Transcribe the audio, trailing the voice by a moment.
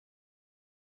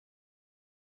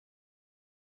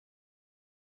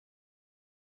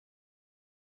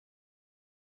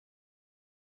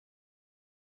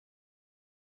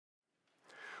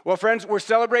Well, friends, we're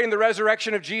celebrating the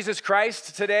resurrection of Jesus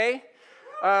Christ today.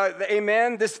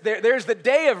 Amen. There's the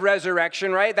day of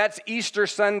resurrection, right? That's Easter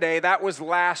Sunday. That was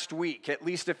last week, at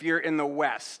least if you're in the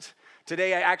West.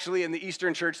 Today, actually, in the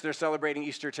Eastern Church, they're celebrating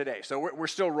Easter today. So we're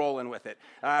still rolling with it.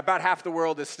 About half the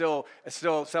world is still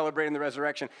celebrating the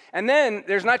resurrection. And then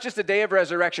there's not just a day of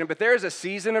resurrection, but there is a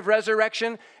season of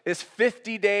resurrection. This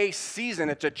 50-day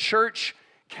season. It's a church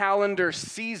calendar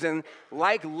season.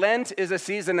 Like Lent is a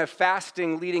season of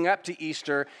fasting leading up to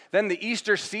Easter, then the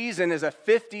Easter season is a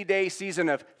 50-day season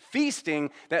of feasting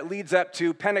that leads up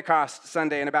to Pentecost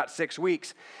Sunday in about 6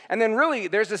 weeks. And then really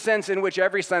there's a sense in which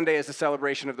every Sunday is a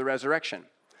celebration of the resurrection.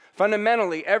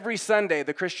 Fundamentally, every Sunday,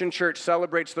 the Christian church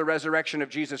celebrates the resurrection of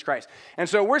Jesus Christ. And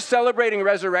so we're celebrating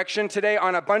resurrection today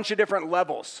on a bunch of different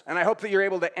levels. And I hope that you're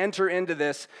able to enter into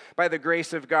this by the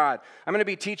grace of God. I'm going to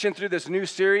be teaching through this new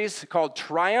series called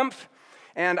Triumph.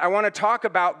 And I want to talk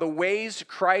about the ways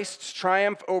Christ's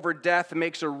triumph over death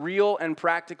makes a real and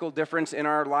practical difference in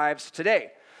our lives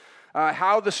today.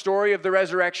 How the story of the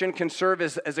resurrection can serve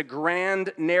as a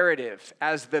grand narrative,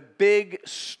 as the big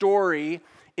story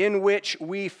in which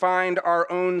we find our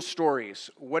own stories.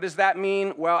 What does that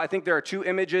mean? Well, I think there are two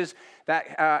images that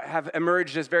have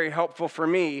emerged as very helpful for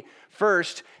me.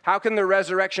 First, how can the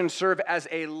resurrection serve as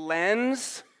a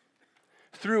lens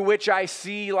through which I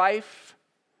see life?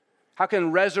 How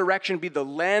can resurrection be the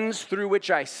lens through which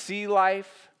I see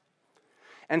life?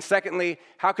 And secondly,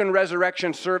 how can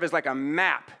resurrection serve as like a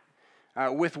map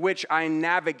with which I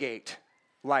navigate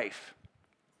life?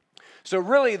 So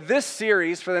really, this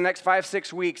series for the next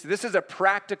 5-6 weeks, this is a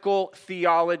practical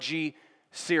theology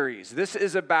series. This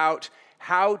is about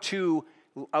how to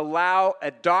allow a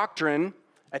doctrine,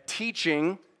 a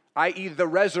teaching, i.e. the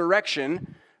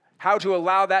resurrection, how to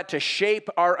allow that to shape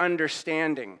our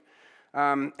understanding.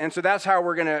 And so that's how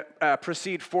we're going to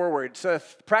proceed forward. So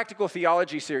practical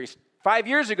theology series. 5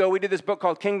 years ago, we did this book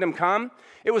called Kingdom Come.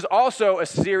 It was also a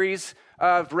series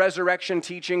of resurrection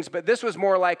teachings, but this was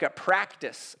more like a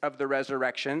practice of the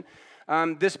resurrection.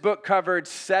 This book covered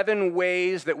 7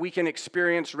 ways that we can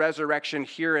experience resurrection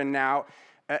here and now.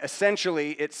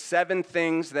 Essentially, it's 7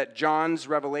 things that John's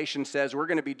Revelation says we're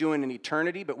going to be doing in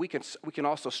eternity, but we can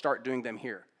also start doing them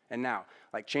here and now,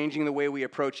 like changing the way we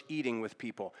approach eating with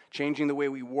people, changing the way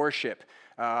we worship,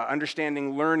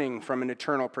 understanding learning from an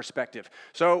eternal perspective.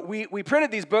 So we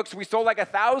printed these books. We sold like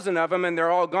 1,000 of them, and they're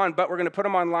all gone, but we're going to put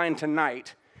them online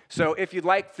tonight. So if you'd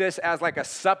like this as like a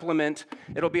supplement,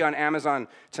 it'll be on Amazon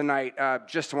tonight. I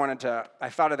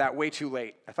thought of that way too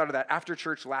late. I thought of that after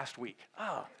church last week.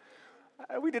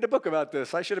 We did a book about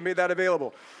this. I should have made that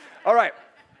available. All right.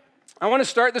 I want to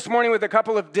start this morning with a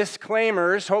couple of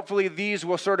disclaimers. Hopefully these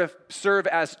will sort of serve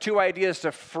as 2 ideas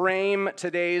to frame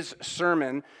today's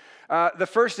sermon. The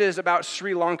first is about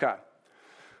Sri Lanka.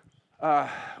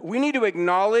 We need to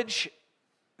acknowledge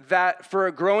that for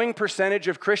a growing percentage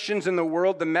of Christians in the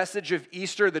world, the message of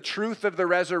Easter, the truth of the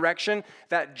resurrection,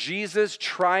 that Jesus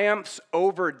triumphs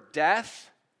over death,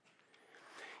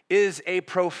 is a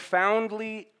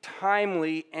profoundly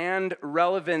timely and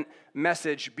relevant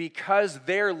message because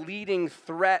their leading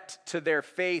threat to their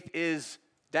faith is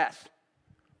death.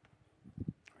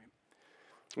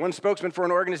 One spokesman for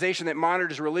an organization that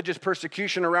monitors religious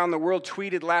persecution around the world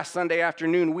tweeted last Sunday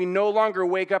afternoon, "We no longer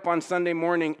wake up on Sunday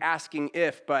morning asking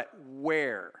if, but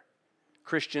where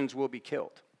Christians will be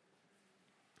killed."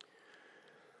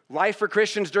 Life for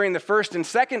Christians during the 1st and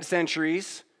 2nd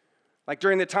centuries, like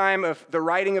during the time of the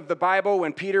writing of the Bible,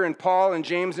 when Peter and Paul and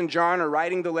James and John are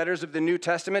writing the letters of the New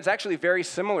Testament, it's actually very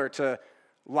similar to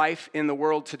life in the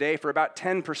world today for about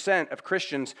 10% of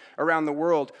Christians around the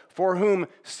world for whom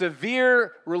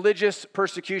severe religious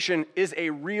persecution is a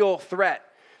real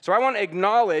threat. So I want to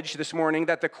acknowledge this morning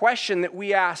that the question that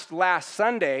we asked last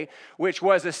Sunday, which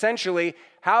was essentially,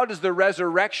 how does the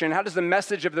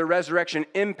message of the resurrection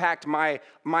impact my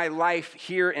life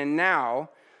here and now?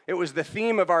 It was the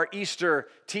theme of our Easter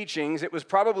teachings. It was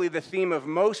probably the theme of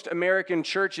most American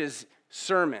churches'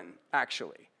 sermon,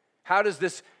 actually. How does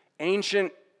this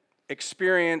ancient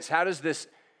experience, how does this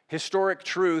historic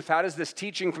truth, how does this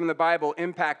teaching from the Bible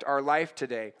impact our life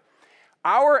today?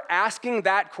 Our asking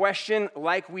that question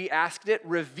like we asked it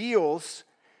reveals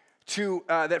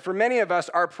that for many of us,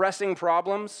 our pressing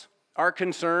problems, our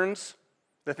concerns,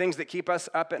 the things that keep us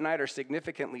up at night are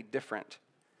significantly different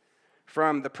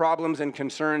from the problems and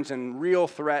concerns and real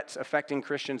threats affecting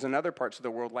Christians in other parts of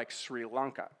the world like Sri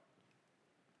Lanka.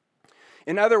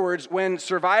 In other words, when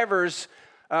survivors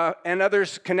and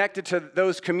others connected to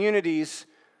those communities,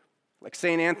 like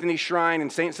St. Anthony's Shrine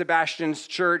and St. Sebastian's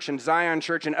Church and Zion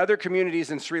Church and other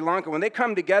communities in Sri Lanka, when they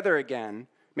come together again,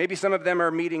 maybe some of them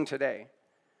are meeting today,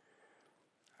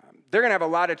 they're going to have a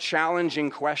lot of challenging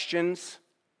questions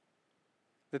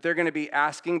that they're going to be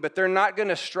asking, but they're not going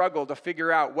to struggle to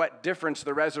figure out what difference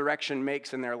the resurrection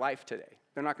makes in their life today.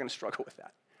 They're not going to struggle with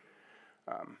that.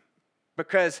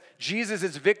 Because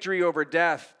Jesus' victory over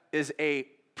death is a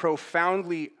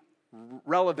profoundly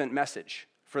relevant message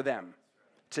for them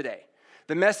today.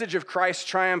 The message of Christ's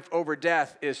triumph over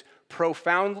death is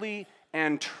profoundly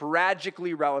and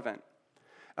tragically relevant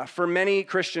for many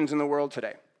Christians in the world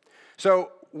today.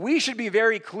 So we should be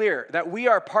very clear that we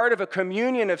are part of a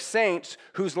communion of saints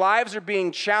whose lives are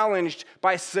being challenged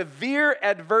by severe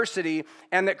adversity,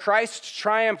 and that Christ's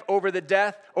triumph over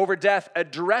death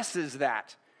addresses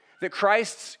that. That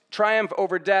Christ's triumph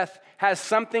over death has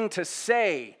something to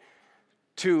say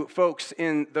to folks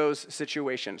in those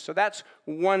situations. So that's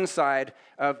one side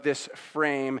of this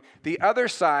frame. The other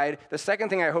side, the second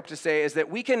thing I hope to say, is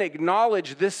that we can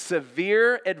acknowledge this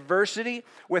severe adversity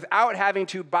without having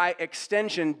to, by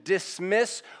extension,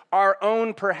 dismiss our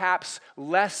own perhaps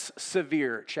less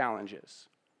severe challenges.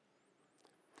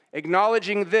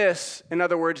 Acknowledging this, in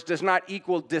other words, does not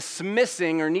equal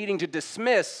dismissing or needing to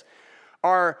dismiss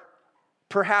our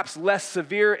perhaps less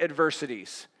severe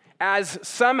adversities as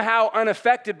somehow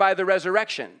unaffected by the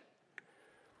resurrection.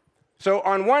 So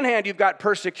on one hand, you've got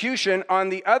persecution. On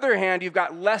the other hand, you've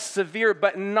got less severe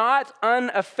but not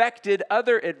unaffected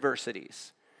other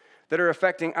adversities that are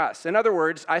affecting us. In other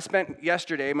words, I spent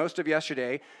most of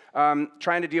yesterday,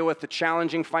 trying to deal with the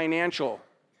challenging financial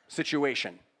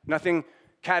situation. Nothing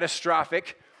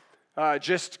catastrophic,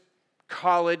 just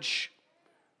college,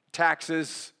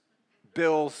 taxes,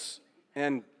 bills,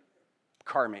 and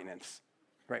car maintenance.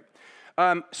 Right.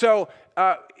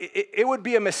 It would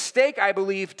be a mistake, I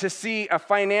believe, to see a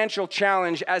financial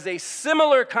challenge as a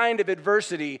similar kind of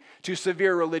adversity to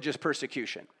severe religious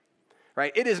persecution.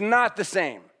 Right? It is not the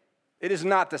same. It is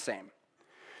not the same.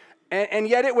 And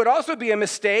yet it would also be a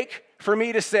mistake for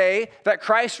me to say that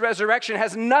Christ's resurrection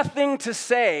has nothing to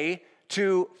say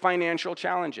to financial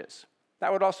challenges.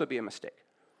 That would also be a mistake.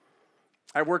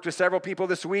 I've worked with several people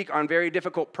this week on very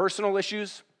difficult personal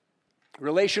issues,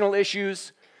 relational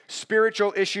issues,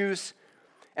 spiritual issues,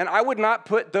 and I would not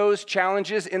put those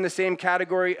challenges in the same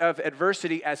category of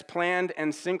adversity as planned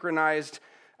and synchronized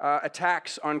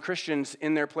attacks on Christians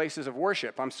in their places of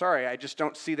worship. I'm sorry, I just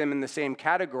don't see them in the same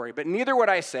category. But neither would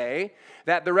I say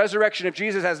that the resurrection of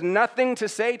Jesus has nothing to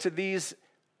say to these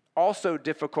also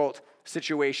difficult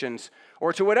situations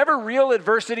or to whatever real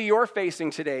adversity you're facing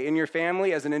today in your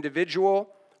family, as an individual,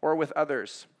 or with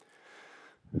others.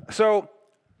 So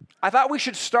I thought we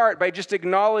should start by just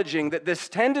acknowledging that this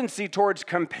tendency towards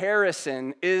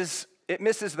comparison it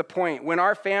misses the point. When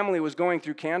our family was going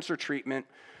through cancer treatment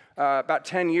about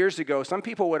 10 years ago, some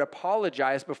people would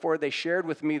apologize before they shared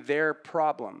with me their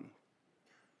problem.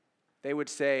 They would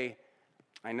say,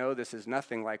 I know this is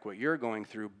nothing like what you're going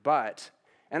through, but...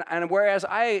 And whereas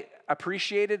I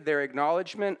appreciated their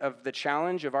acknowledgement of the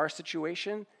challenge of our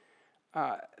situation,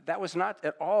 that was not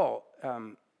at all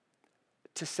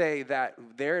to say that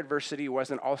their adversity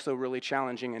wasn't also really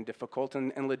challenging and difficult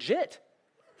and legit,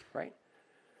 right?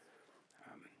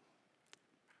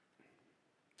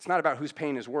 It's not about whose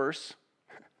pain is worse.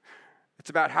 It's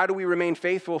about how do we remain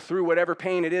faithful through whatever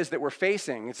pain it is that we're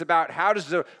facing. It's about what does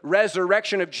the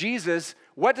resurrection of Jesus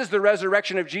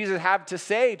have to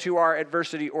say to our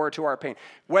adversity or to our pain?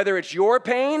 Whether it's your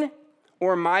pain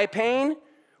or my pain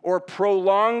or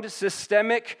prolonged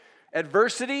systemic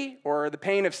adversity or the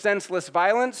pain of senseless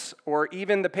violence or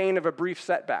even the pain of a brief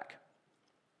setback,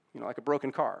 like a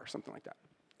broken car or something like that.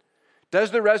 Does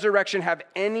the resurrection have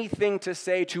anything to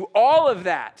say to all of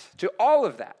that? To all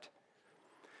of that?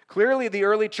 Clearly, the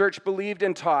early church believed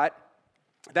and taught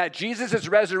that Jesus'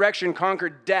 resurrection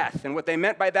conquered death, and what they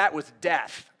meant by that was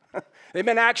death. They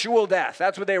meant actual death.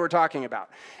 That's what they were talking about.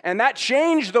 And that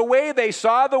changed the way they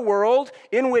saw the world,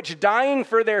 in which dying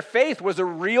for their faith was a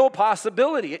real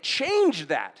possibility. It changed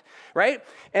that, right?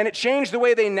 And it changed the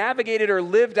way they navigated or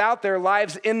lived out their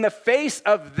lives in the face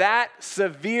of that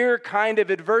severe kind of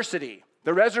adversity.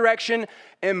 The resurrection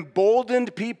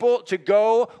emboldened people to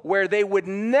go where they would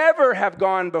never have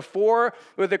gone before,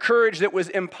 with a courage that was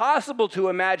impossible to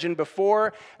imagine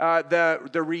before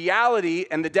the reality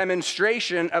and the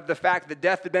demonstration of the fact that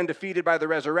death had been defeated by the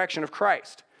resurrection of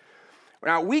Christ.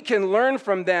 Now, we can learn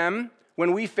from them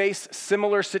when we face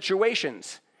similar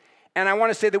situations. And I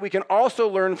want to say that we can also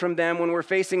learn from them when we're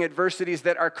facing adversities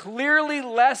that are clearly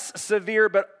less severe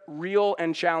but real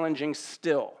and challenging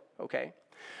still, okay?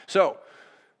 So,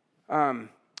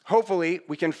 hopefully,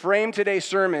 we can frame today's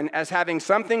sermon as having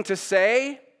something to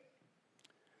say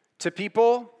to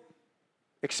people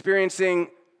experiencing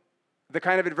the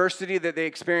kind of adversity that they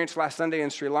experienced last Sunday in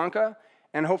Sri Lanka,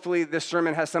 and hopefully this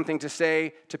sermon has something to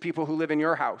say to people who live in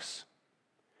your house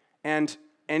and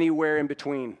anywhere in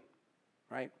between,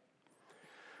 right?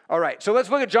 All right, so let's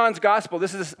look at John's gospel.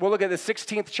 We'll look at the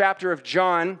 16th chapter of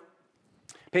John,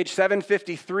 page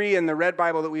 753 in the red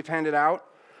Bible that we've handed out.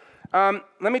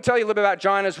 Let me tell you a little bit about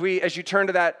John as you turn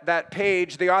to that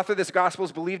page. The author of this gospel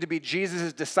is believed to be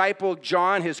Jesus' disciple,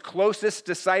 John, his closest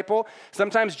disciple.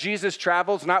 Sometimes Jesus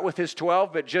travels not with his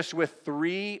 12, but just with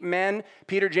 3 men,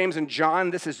 Peter, James, and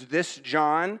John. This is this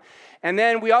John. And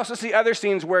then we also see other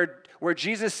scenes where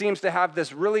Jesus seems to have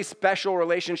this really special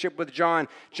relationship with John.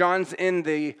 John's in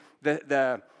the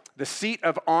seat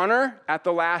of honor at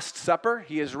the Last Supper.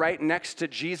 He is right next to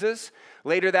Jesus.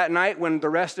 Later that night, when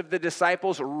the rest of the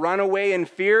disciples run away in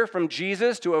fear from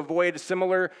Jesus to avoid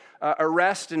similar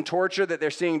arrest and torture that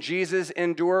they're seeing Jesus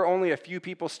endure, only a few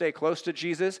people stay close to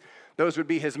Jesus. Those would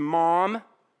be his mom,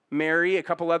 Mary, a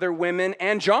couple other women,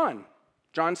 and John.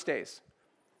 John stays.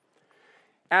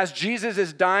 As Jesus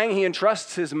is dying, he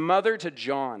entrusts his mother to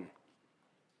John.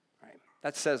 Right?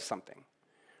 That says something.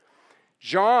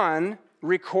 John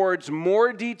records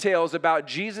more details about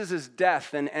Jesus'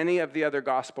 death than any of the other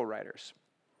gospel writers.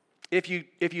 If you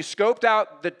scoped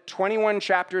out the 21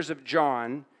 chapters of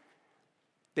John,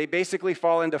 they basically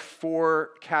fall into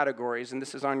 4 categories, and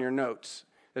this is on your notes.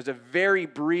 There's a very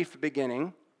brief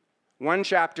beginning, 1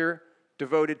 chapter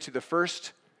devoted to the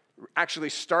first, actually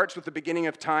starts with the beginning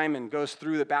of time and goes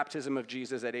through the baptism of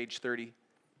Jesus at age 30.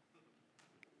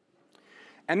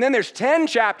 And then there's 10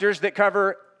 chapters that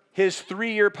cover his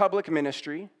 3-year public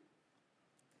ministry.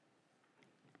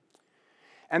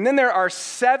 And then there are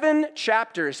 7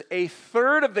 chapters. A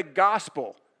third of the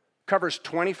gospel covers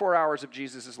 24 hours of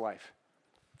Jesus' life,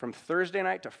 from Thursday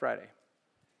night to Friday.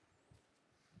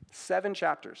 7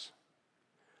 chapters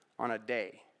on a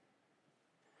day.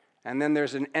 And then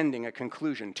there's an ending, a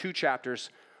conclusion, 2 chapters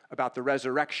about the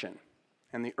resurrection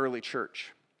and the early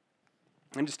church.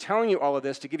 I'm just telling you all of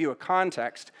this to give you a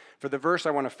context for the verse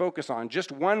I want to focus on,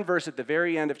 just one verse at the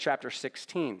very end of chapter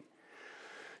 16.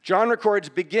 John records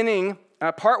beginning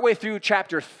partway through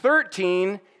chapter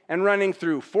 13 and running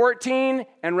through 14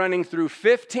 and running through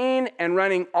 15 and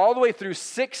running all the way through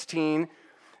 16,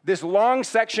 this long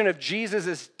section of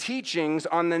Jesus' teachings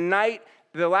on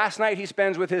the last night he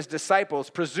spends with his disciples.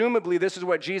 Presumably, this is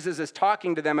what Jesus is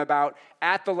talking to them about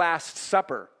at the Last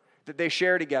Supper that they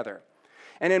share together.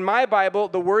 And in my Bible,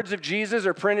 the words of Jesus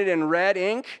are printed in red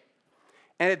ink.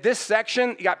 And at this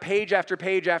section, you got page after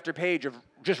page after page of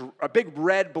just a big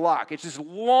red block. It's this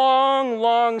long,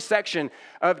 long section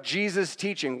of Jesus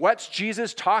teaching. What's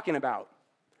Jesus talking about?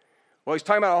 Well, he's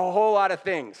talking about a whole lot of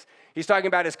things. He's talking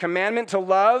about his commandment to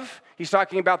love. He's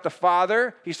talking about the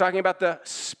Father. He's talking about the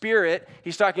Spirit.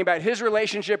 He's talking about his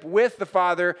relationship with the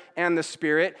Father and the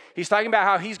Spirit. He's talking about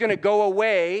how he's going to go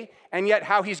away and yet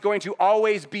how he's going to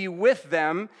always be with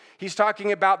them. He's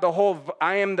talking about the whole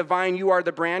I am the vine, you are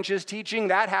the branches teaching.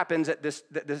 That happens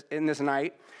in this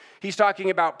night. He's talking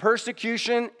about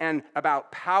persecution and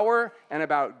about power and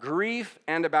about grief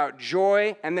and about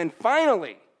joy. And then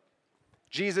finally,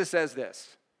 Jesus says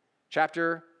this,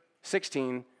 chapter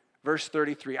 16, verse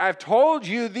 33. I've told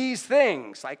you these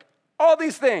things, like all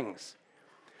these things,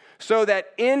 so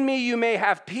that in me you may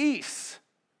have peace.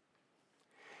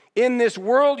 In this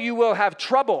world you will have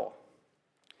trouble,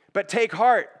 but take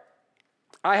heart.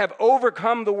 I have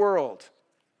overcome the world.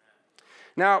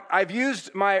 Now, I've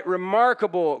used my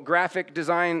remarkable graphic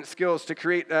design skills to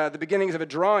create the beginnings of a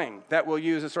drawing that we'll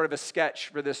use as sort of a sketch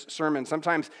for this sermon.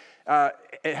 Sometimes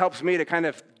it helps me to kind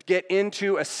of get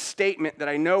into a statement that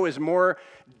I know is more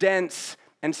dense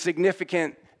and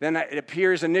significant than it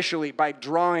appears initially by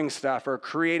drawing stuff or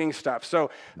creating stuff.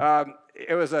 So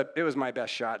it was my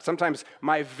best shot. Sometimes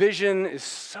my vision is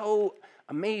so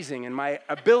amazing and my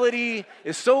ability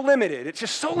is so limited. It's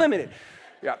just so limited.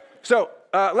 Yeah. So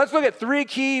let's look at 3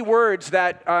 key words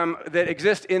that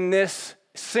exist in this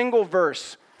single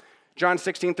verse, John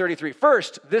 16:33.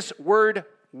 First, this word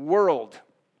world.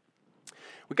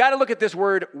 We got to look at this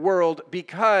word world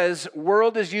because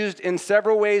world is used in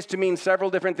several ways to mean several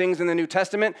different things in the New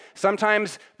Testament.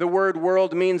 Sometimes the word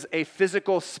world means a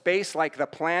physical space like the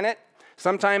planet.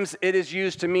 Sometimes it is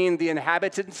used to mean the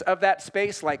inhabitants of that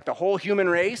space, like the whole human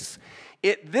race.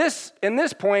 In this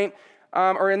point,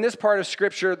 or in this part of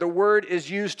Scripture, the word is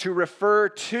used to refer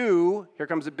to, here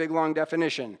comes a big long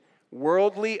definition,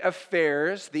 worldly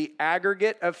affairs, the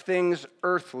aggregate of things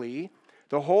earthly,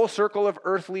 the whole circle of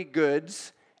earthly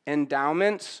goods,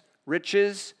 endowments,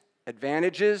 riches,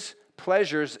 advantages,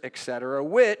 pleasures, etc.,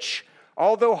 which,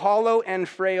 although hollow and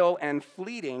frail and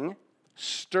fleeting,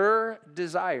 stir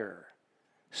desire,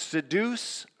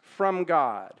 seduce from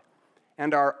God,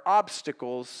 and are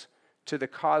obstacles to the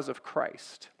cause of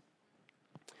Christ.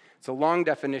 It's a long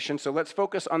definition, so let's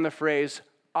focus on the phrase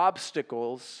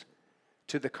obstacles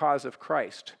to the cause of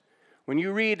Christ. When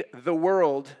you read the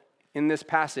world in this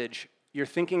passage, you're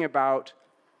thinking about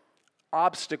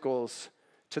obstacles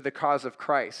to the cause of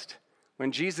Christ.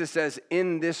 When Jesus says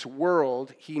in this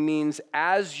world, he means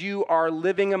as you are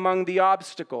living among the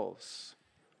obstacles.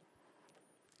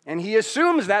 And he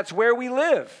assumes that's where we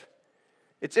live.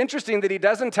 It's interesting that he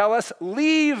doesn't tell us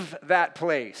leave that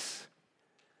place.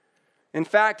 In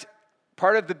fact,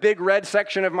 part of the big red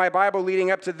section of my Bible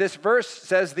leading up to this verse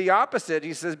says the opposite.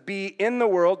 He says, be in the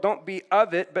world, don't be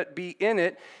of it, but be in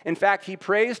it. In fact, he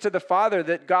prays to the Father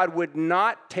that God would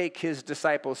not take his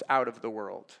disciples out of the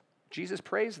world. Jesus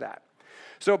prays that.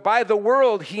 So by the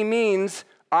world, he means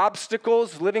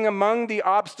obstacles, living among the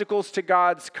obstacles to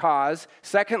God's cause.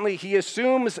 Secondly, he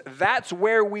assumes that's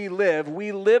where we live.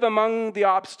 We live among the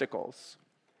obstacles.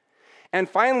 And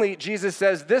finally, Jesus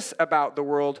says this about the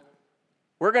world: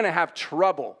 we're going to have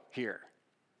trouble here.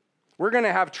 We're going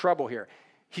to have trouble here.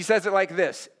 He says it like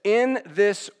this: in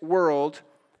this world,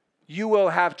 you will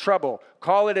have trouble.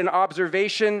 Call it an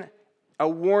observation, a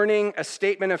warning, a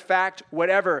statement of fact,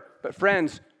 whatever. But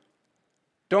friends,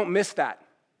 don't miss that.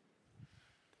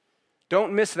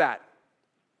 Don't miss that.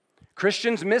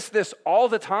 Christians miss this all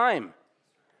the time.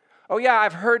 Oh yeah,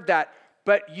 I've heard that,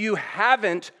 but you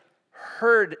haven't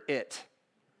heard it.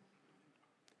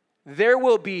 There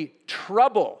will be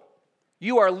trouble.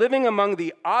 You are living among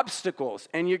the obstacles,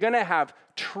 and you're going to have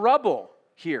trouble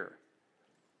here.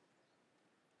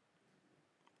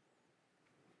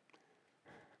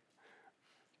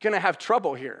 You're going to have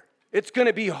trouble here. It's going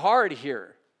to be hard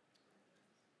here.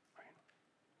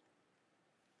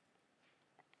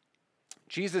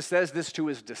 Jesus says this to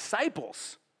his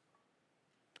disciples.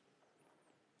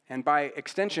 And by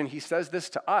extension, he says this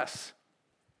to us.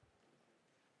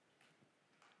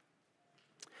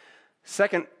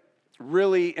 Second,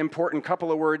 really important couple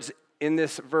of words in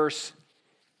this verse: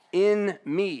 in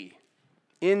me.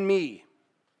 In me.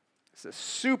 It's a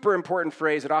super important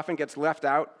phrase. It often gets left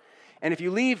out. And if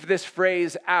you leave this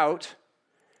phrase out,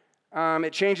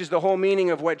 it changes the whole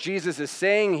meaning of what Jesus is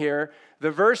saying here. The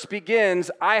verse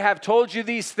begins, I have told you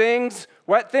these things.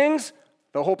 What things?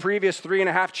 The whole previous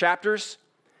 3.5 chapters.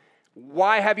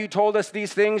 Why have you told us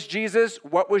these things, Jesus?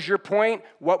 What was your point?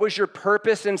 What was your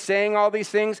purpose in saying all these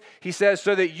things? He says,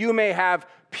 so that you may have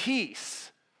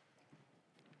peace.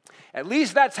 At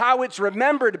least that's how it's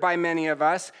remembered by many of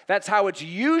us. That's how it's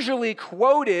usually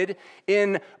quoted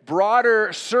in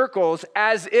broader circles,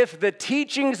 as if the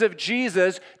teachings of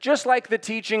Jesus, just like the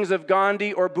teachings of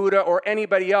Gandhi or Buddha or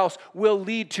anybody else, will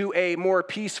lead to a more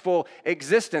peaceful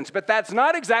existence. But that's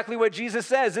not exactly what Jesus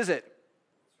says, is it?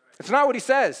 It's not what he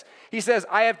says. He says,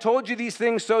 I have told you these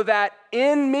things so that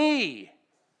in me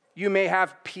you may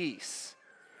have peace.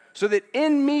 So that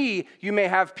in me you may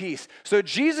have peace. So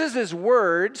Jesus'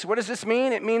 words, what does this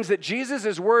mean? It means that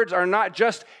Jesus' words are not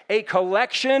just a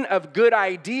collection of good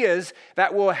ideas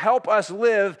that will help us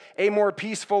live a more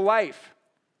peaceful life.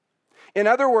 In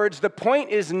other words, the point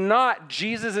is not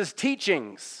Jesus'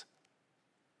 teachings.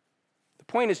 The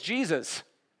point is Jesus.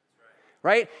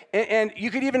 Right? And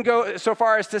you could even go so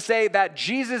far as to say that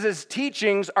Jesus'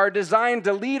 teachings are designed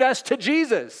to lead us to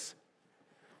Jesus.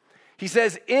 He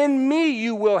says, in me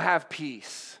you will have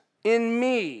peace. In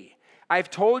me. I've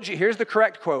told you, here's the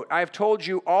correct quote, I've told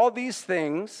you all these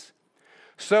things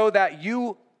so that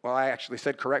you, well, I actually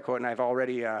said correct quote and I've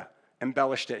already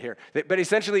embellished it here. But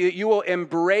essentially, you will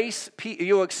embrace peace,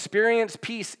 you'll experience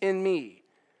peace in me.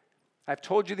 I've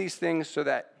told you these things so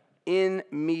that in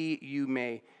me you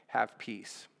may have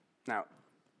peace. Now,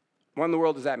 what in the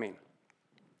world does that mean?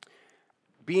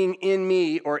 Being in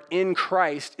me or in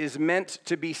Christ is meant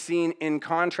to be seen in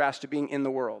contrast to being in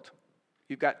the world.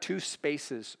 You've got two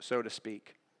spaces, so to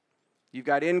speak. You've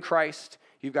got in Christ,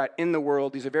 you've got in the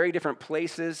world. These are very different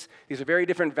places. These are very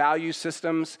different value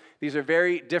systems. These are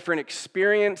very different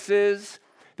experiences.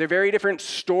 They're very different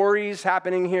stories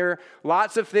happening here.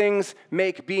 Lots of things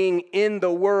make being in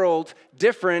the world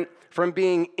different from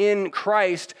being in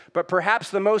Christ, but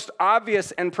perhaps the most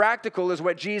obvious and practical is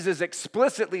what Jesus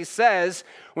explicitly says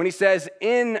when he says,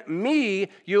 in me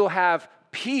you'll have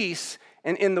peace,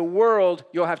 and in the world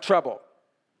you'll have trouble.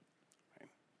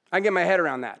 I can get my head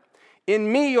around that. In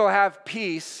me you'll have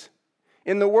peace,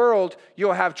 In the world,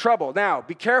 you'll have trouble. Now,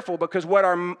 be careful, because what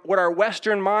our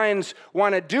Western minds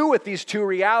want to do with these two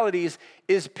realities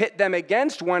is pit them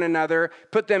against one another,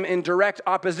 put them in direct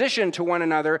opposition to one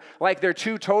another, like they're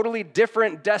two totally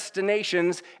different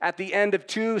destinations at the end of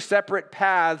two separate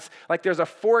paths, like there's a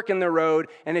fork in the road,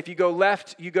 and if you go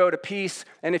left, you go to peace,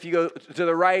 and if you go to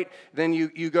the right, then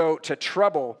you go to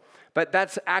trouble. But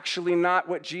that's actually not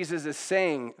what Jesus is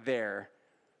saying there.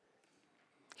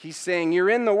 He's saying, you're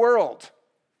in the world.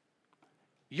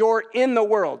 You're in the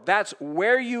world. That's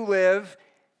where you live,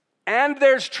 and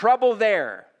there's trouble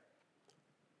there.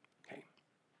 Okay.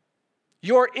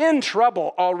 You're in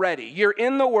trouble already. You're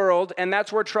in the world, and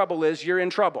that's where trouble is. You're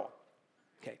in trouble.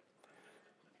 Okay.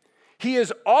 He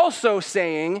is also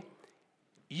saying,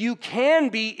 you can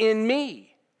be in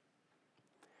me.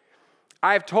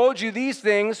 I've told you these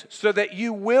things so that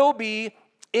you will be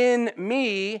in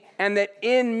me, and that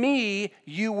in me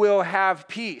you will have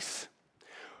peace.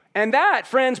 And that,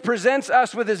 friends, presents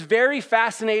us with this very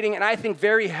fascinating and I think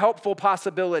very helpful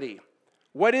possibility.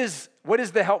 What is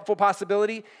the helpful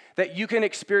possibility? That you can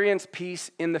experience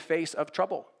peace in the face of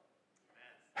trouble.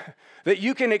 That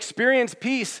you can experience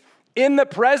peace in the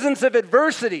presence of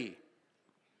adversity.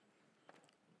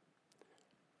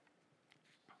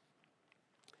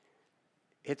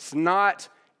 It's not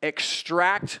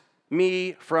extract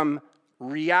me from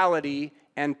reality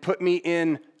and put me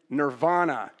in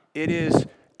nirvana. It is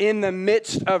in the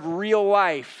midst of real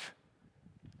life,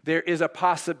 there is a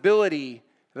possibility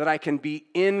that I can be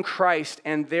in Christ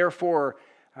and therefore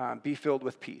be filled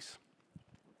with peace.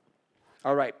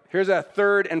 All right, here's a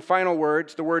third and final word.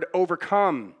 It's the word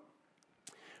overcome.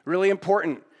 Really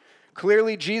important.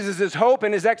 Clearly, Jesus' hope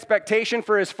and his expectation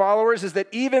for his followers is that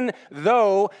even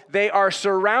though they are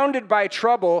surrounded by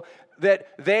trouble, that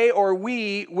they or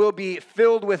we will be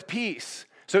filled with peace.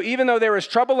 So even though there is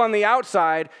trouble on the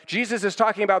outside, Jesus is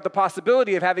talking about the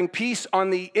possibility of having peace on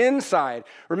the inside.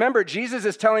 Remember, Jesus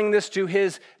is telling this to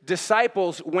his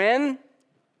disciples when?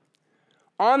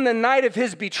 On the night of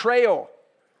his betrayal,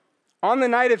 on the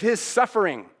night of his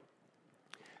suffering.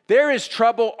 There is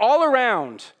trouble all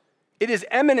around. It is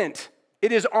imminent.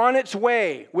 It is on its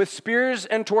way with spears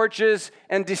and torches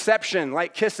and deception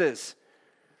like kisses.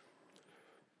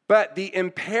 But the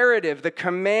imperative, the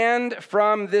command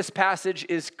from this passage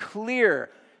is clear.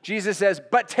 Jesus says,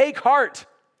 but take heart,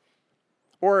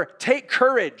 or take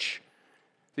courage.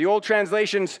 The old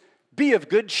translations, be of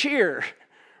good cheer,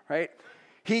 right?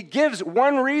 He gives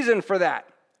one reason for that,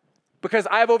 because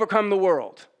I've overcome the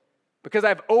world. Because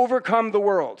I've overcome the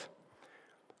world.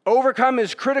 Overcome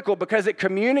is critical because it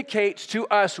communicates to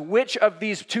us which of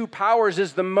these two powers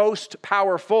is the most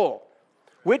powerful.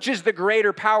 Which is the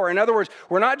greater power? In other words,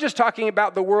 we're not just talking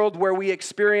about the world where we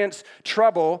experience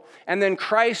trouble, and then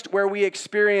Christ where we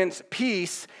experience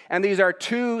peace, and these are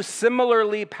two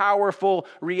similarly powerful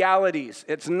realities.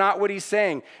 It's not what he's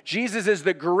saying. Jesus is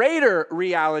the greater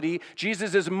reality.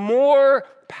 Jesus is more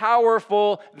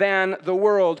powerful than the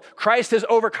world. Christ has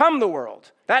overcome the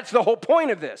world. That's the whole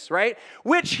point of this, right?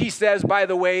 Which, he says, by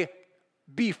the way,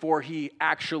 before he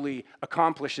actually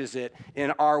accomplishes it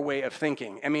in our way of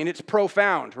thinking. I mean, it's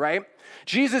profound, right?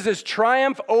 Jesus'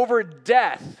 triumph over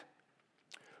death,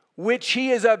 which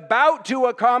he is about to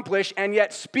accomplish and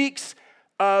yet speaks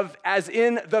of as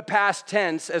in the past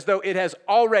tense, as though it has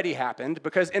already happened,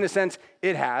 because in a sense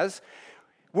it has,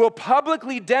 will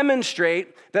publicly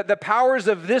demonstrate that the powers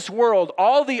of this world,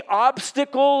 all the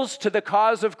obstacles to the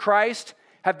cause of Christ,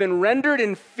 have been rendered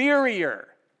inferior.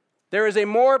 There is a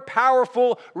more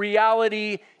powerful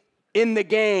reality in the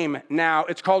game now.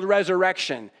 It's called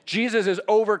resurrection. Jesus has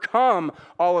overcome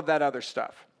all of that other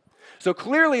stuff. So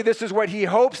clearly this is what he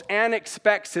hopes and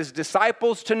expects his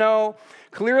disciples to know.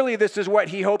 Clearly this is what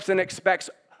he hopes and expects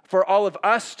for all of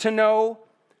us to know.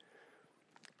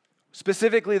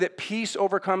 Specifically that peace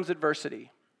overcomes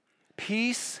adversity.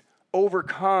 Peace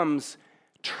overcomes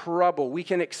trouble. We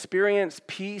can experience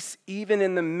peace even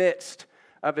in the midst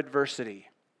of adversity.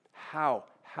 How?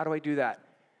 How do I do that?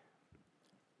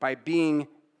 By being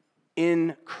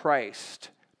in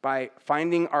Christ, by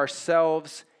finding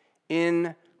ourselves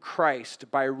in Christ,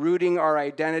 by rooting our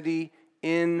identity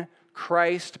in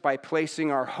Christ, by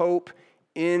placing our hope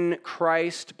in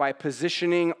Christ, by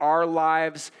positioning our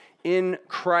lives in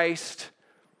Christ,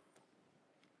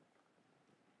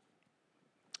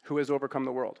 who has overcome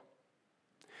the world.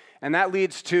 And that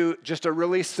leads to just a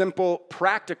really simple,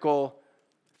 practical,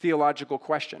 theological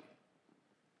question.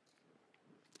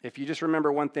 If you just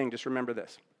remember one thing, just remember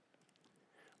this.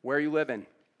 Where are you living?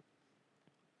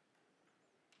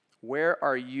 Where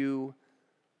are you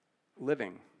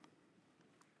living?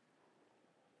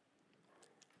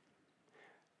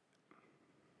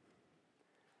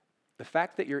 The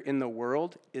fact that you're in the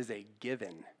world is a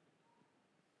given,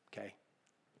 okay?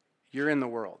 You're in the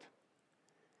world.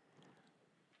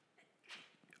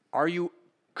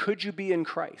 Could you be in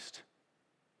Christ?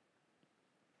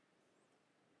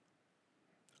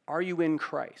 Are you in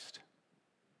Christ?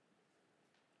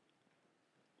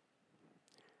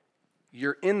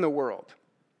 You're in the world.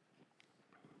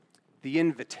 The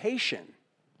invitation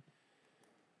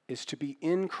is to be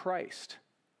in Christ,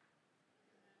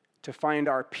 to find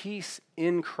our peace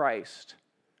in Christ,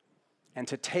 and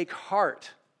to take heart,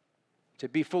 to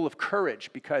be full of courage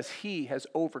because he has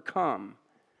overcome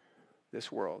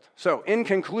this world. So, in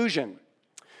conclusion,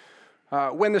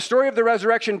 when the story of the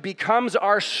resurrection becomes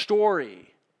our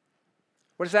story,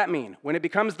 what does that mean? When it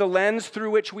becomes the lens through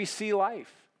which we see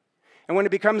life, and when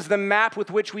it becomes the map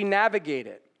with which we navigate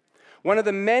it. One of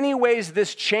the many ways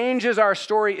this changes our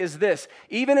story is this: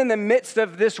 even in the midst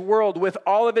of this world with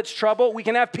all of its trouble, we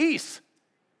can have peace.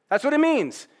 That's what it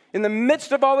means. In the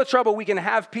midst of all the trouble, we can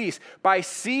have peace. By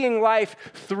seeing life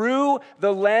through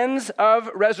the lens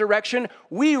of resurrection,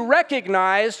 we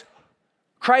recognize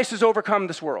Christ has overcome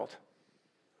this world.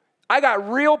 I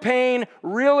got real pain,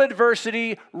 real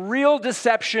adversity, real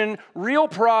deception, real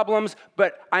problems,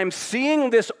 but I'm seeing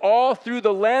this all through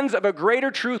the lens of a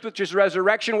greater truth, which is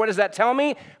resurrection. What does that tell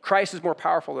me? Christ is more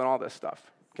powerful than all this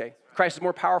stuff, okay? Christ is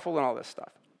more powerful than all this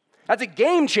stuff. That's a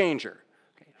game changer.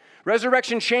 Okay?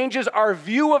 Resurrection changes our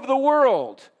view of the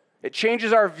world. It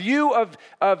changes our view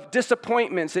of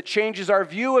disappointments. It changes our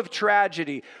view of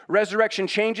tragedy. Resurrection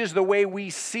changes the way we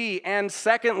see. And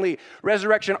secondly,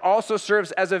 resurrection also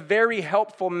serves as a very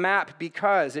helpful map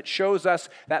because it shows us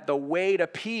that the way to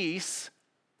peace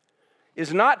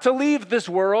is not to leave this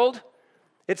world.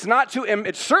 It's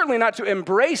certainly not to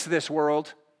embrace this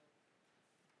world.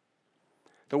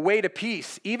 The way to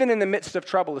peace, even in the midst of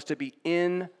trouble, is to be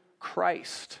in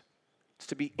Christ. It's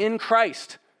to be in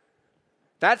Christ.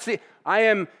 I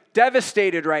am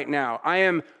devastated right now.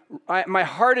 My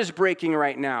heart is breaking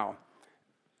right now.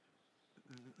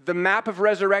 The map of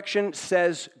resurrection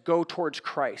says go towards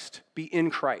Christ, be in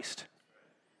Christ.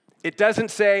 It doesn't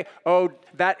say, oh,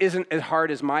 that isn't as hard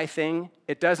as my thing.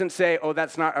 It doesn't say, oh,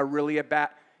 that's not a bad.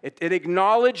 It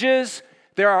acknowledges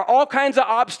there are all kinds of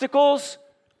obstacles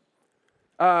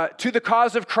to the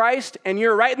cause of Christ, and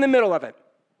you're right in the middle of it.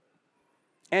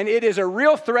 And it is a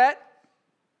real threat.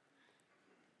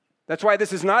 That's why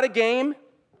this is not a game,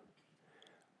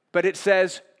 but it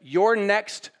says your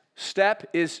next step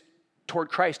is toward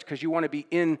Christ because you want to be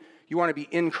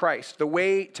in Christ. The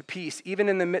way to peace, even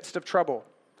in the midst of trouble,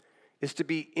 is to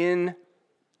be in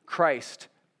Christ.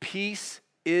 Peace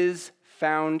is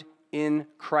found in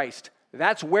Christ.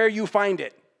 That's where you find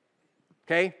it.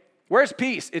 Okay? Where's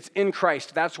peace? It's in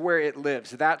Christ. That's where it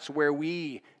lives. That's where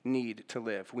we need to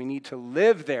live. We need to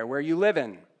live there, where you live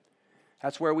in.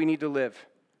 That's where we need to live.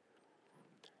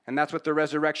 And that's what the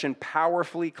resurrection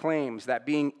powerfully claims, that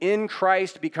being in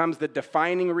Christ becomes the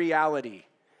defining reality.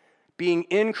 Being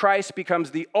in Christ becomes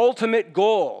the ultimate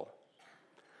goal.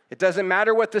 It doesn't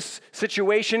matter what the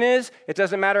situation is. It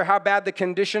doesn't matter how bad the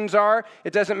conditions are.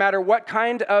 It doesn't matter what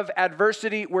kind of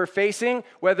adversity we're facing,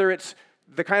 whether it's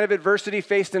the kind of adversity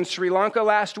faced in Sri Lanka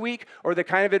last week or the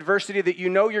kind of adversity that you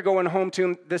know you're going home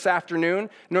to this afternoon.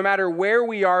 No matter where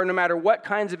we are, no matter what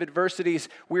kinds of adversities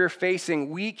we're facing,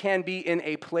 we can be in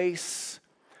a place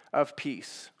of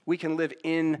peace. We can live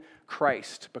in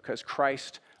Christ because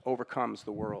Christ overcomes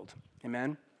the world.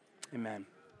 Amen? Amen.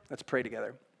 Let's pray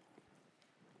together.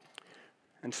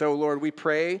 And so, Lord, we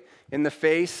pray in the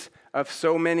face of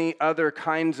so many other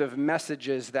kinds of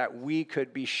messages that we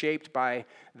could be shaped by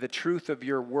the truth of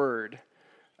your word.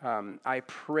 I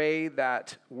pray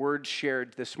that words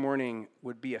shared this morning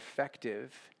would be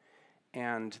effective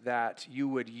and that you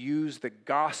would use the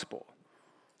gospel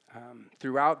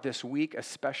throughout this week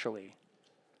especially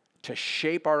to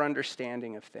shape our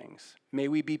understanding of things. May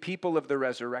we be people of the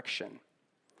resurrection.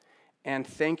 And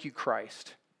thank you,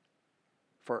 Christ,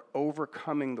 for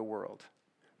overcoming the world.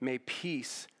 May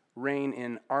peace reign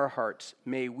in our hearts.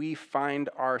 May we find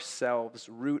ourselves,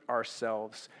 root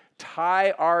ourselves,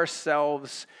 tie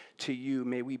ourselves to you.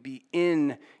 May we be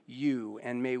in you,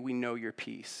 and may we know your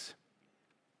peace.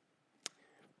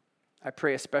 I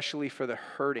pray especially for the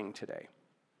hurting today.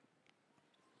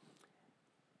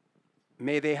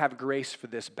 May they have grace for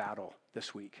this battle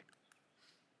this week.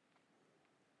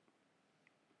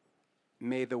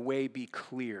 May the way be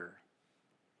clear.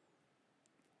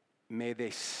 May they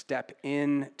step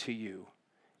into you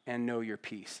and know your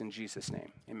peace. In Jesus'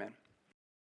 name, amen.